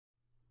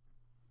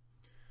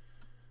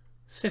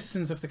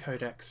Citizens of the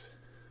Codex,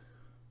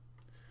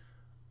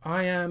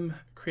 I am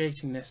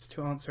creating this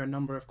to answer a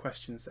number of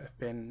questions that have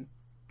been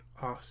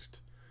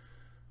asked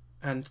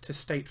and to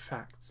state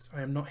facts.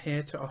 I am not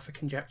here to offer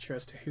conjecture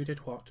as to who did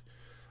what.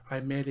 I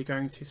am merely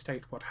going to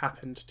state what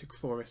happened to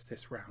Chloris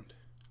this round.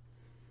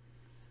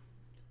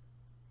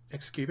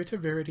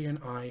 Excubita, Viridi and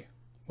I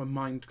were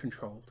mind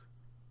controlled.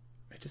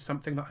 It is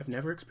something that I've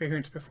never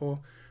experienced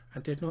before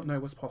and did not know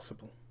was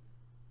possible.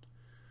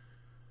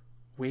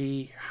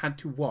 We had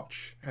to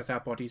watch as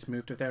our bodies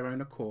moved of their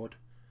own accord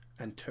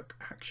and took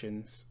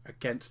actions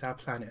against our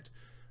planet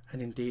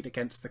and indeed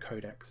against the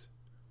Codex.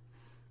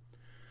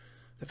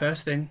 The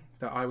first thing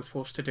that I was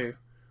forced to do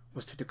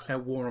was to declare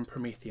war on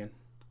Promethean.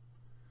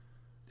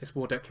 This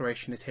war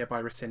declaration is hereby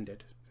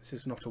rescinded. This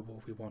is not a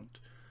war we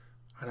want,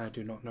 and I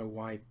do not know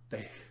why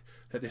that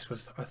this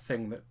was a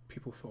thing that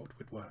people thought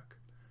would work.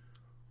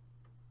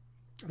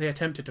 They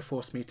attempted to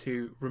force me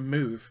to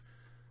remove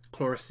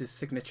Chloris's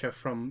signature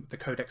from the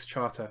Codex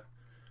Charter,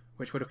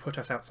 which would have put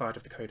us outside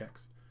of the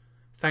Codex.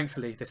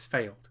 Thankfully, this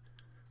failed,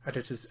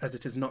 as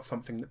it is not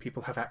something that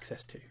people have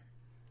access to.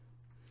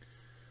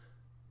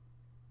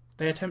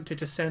 They attempted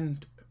to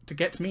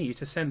get me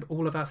to send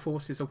all of our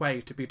forces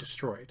away to be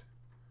destroyed.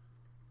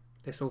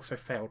 This also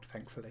failed,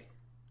 thankfully.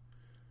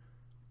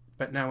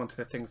 But now onto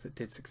the things that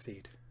did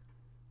succeed.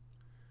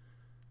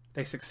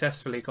 They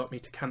successfully got me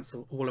to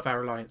cancel all of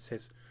our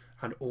alliances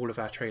and all of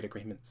our trade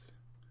agreements,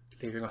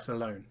 leaving us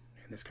alone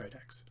in this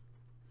Codex.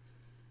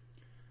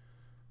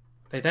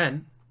 They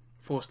then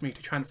forced me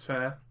to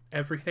transfer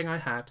everything I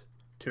had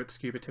to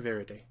Excubita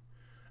Viridi,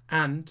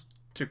 and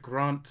to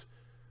grant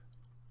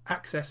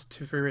access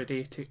to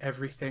Viridi to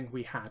everything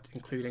we had,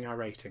 including our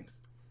ratings.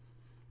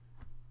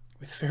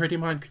 With Viridi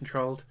mind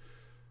controlled,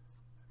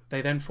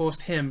 they then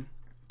forced him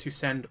to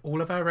send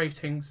all of our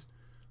ratings,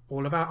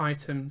 all of our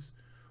items,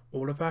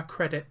 all of our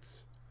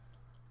credits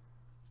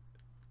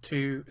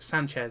to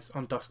Sanchez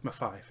on Duskma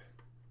 5.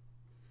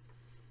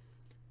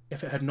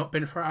 If it had not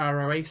been for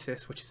our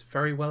oasis, which is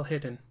very well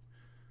hidden,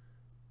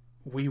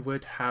 we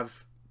would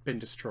have been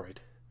destroyed.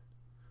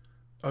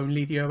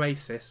 Only the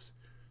oasis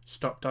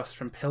stopped us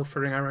from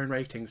pilfering our own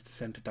ratings to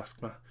send to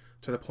Duskma,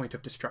 to the point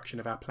of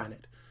destruction of our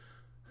planet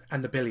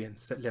and the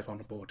billions that live on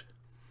board.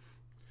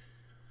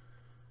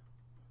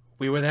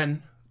 We were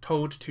then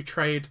told to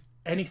trade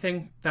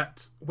anything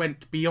that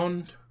went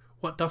beyond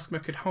what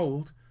Duskma could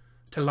hold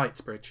to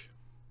Lightsbridge.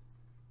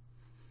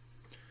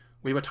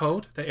 We were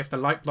told that if the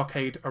light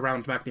blockade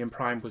around Magnium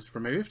Prime was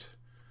removed,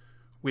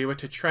 we were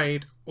to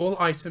trade all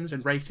items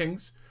and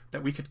ratings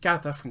that we could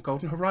gather from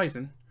Golden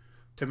Horizon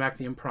to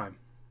Magnium Prime.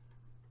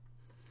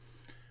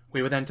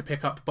 We were then to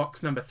pick up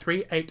box number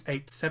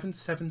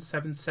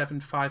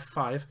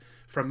 388777755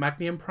 from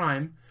Magnium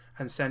Prime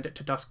and send it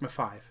to Duskma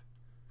 5.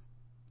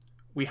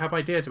 We have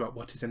ideas about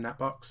what is in that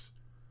box,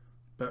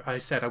 but I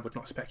said I would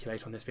not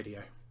speculate on this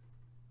video.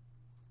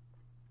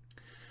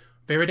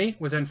 Viridi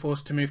was then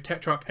forced to move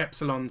Tetrarch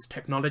Epsilon's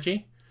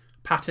technology,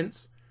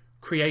 patents,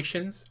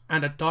 creations,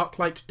 and a dark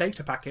light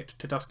data packet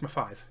to Duskma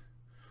 5.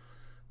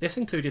 This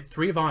included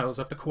 3 vials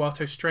of the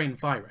Coato strain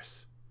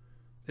virus.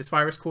 This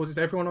virus causes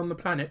everyone on the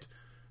planet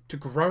to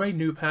grow a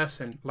new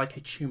person like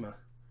a tumour.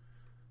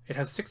 It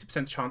has a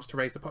 60% chance to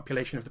raise the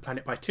population of the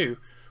planet by 2,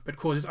 but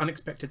causes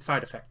unexpected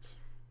side effects.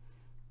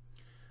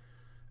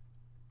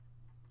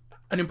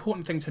 An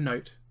important thing to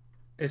note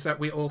is that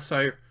we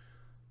also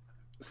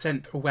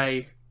sent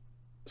away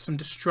some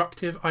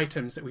destructive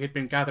items that we had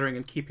been gathering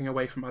and keeping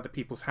away from other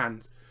people's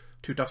hands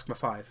to Duskma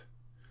 5.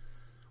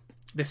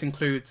 This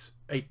includes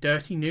a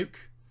dirty nuke,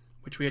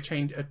 which we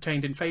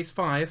obtained in Phase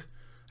 5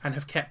 and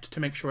have kept to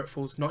make sure it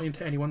falls not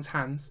into anyone's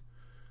hands.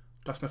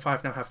 Duskma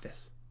 5 now have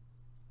this.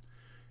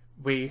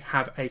 We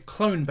have a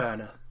clone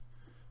burner,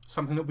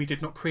 something that we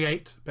did not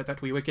create but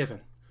that we were given,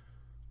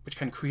 which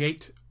can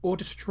create or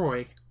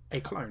destroy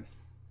a clone.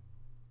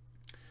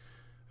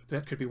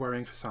 That could be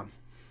worrying for some.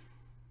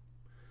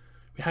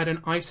 We had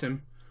an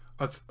item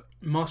of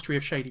Mastery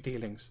of Shady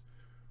Dealings,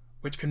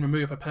 which can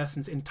remove a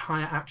person's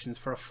entire actions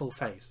for a full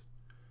phase.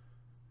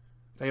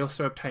 They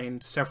also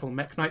obtained several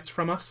mech knights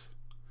from us,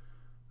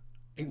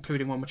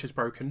 including one which is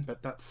broken,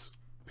 but that's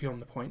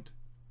beyond the point.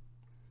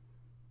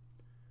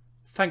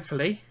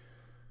 Thankfully,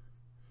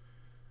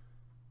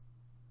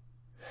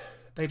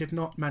 they did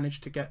not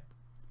manage to get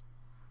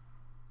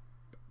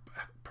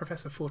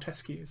Professor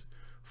Fortescue's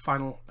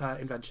final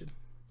invention.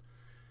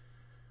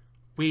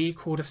 We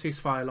called a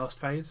ceasefire last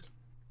phase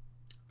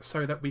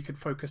so that we could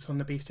focus on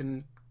the beast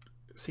in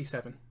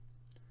C7,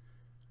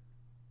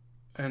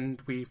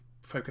 and we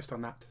focused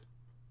on that.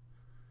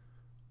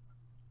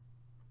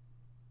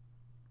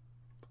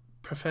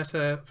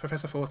 Professor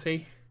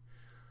Forty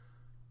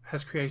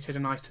has created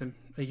an item,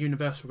 a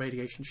universal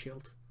radiation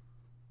shield.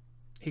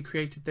 He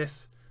created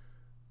this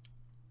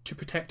to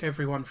protect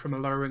everyone from a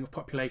lowering of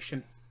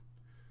population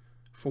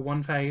for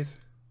one phase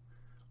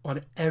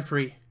on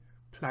every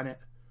planet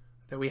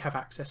that we have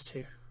access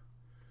to.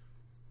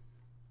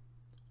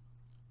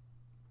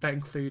 That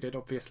included,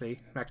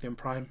 obviously, Magnium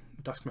Prime,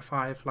 Duskma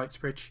 5,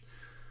 Lightsbridge,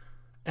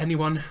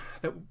 anyone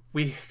that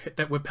we're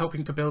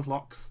helping to build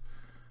locks,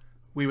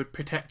 we would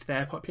protect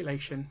their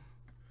population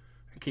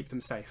and keep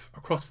them safe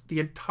across the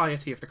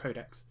entirety of the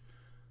Codex.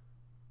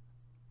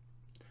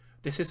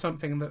 This is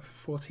something that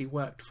Forty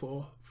worked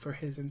for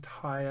his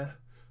entire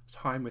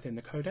time within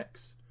the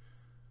Codex.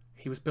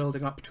 He was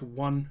building up to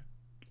one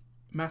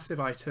massive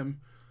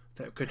item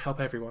that could help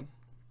everyone.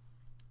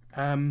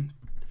 And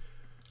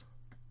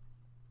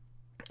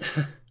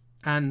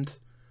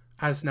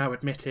as now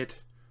admitted,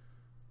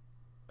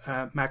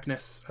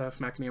 Magnus of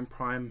Magnium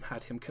Prime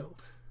had him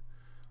killed.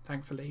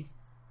 Thankfully,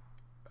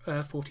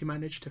 Forty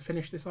managed to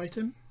finish this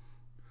item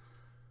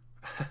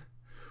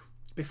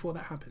before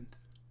that happened.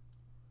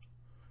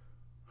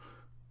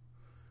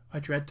 I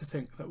dread to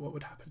think that what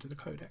would happen to the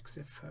Codex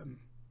if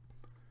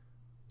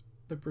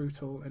the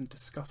brutal and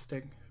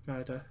disgusting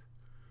murder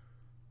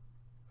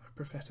of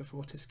Professor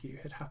Fortescue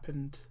had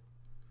happened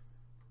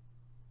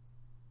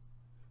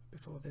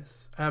before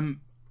this.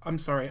 I'm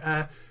sorry.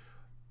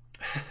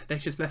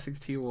 Nature's blessings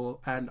to you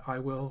all, and I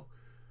will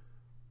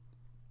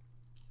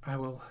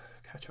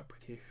catch up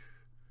with you.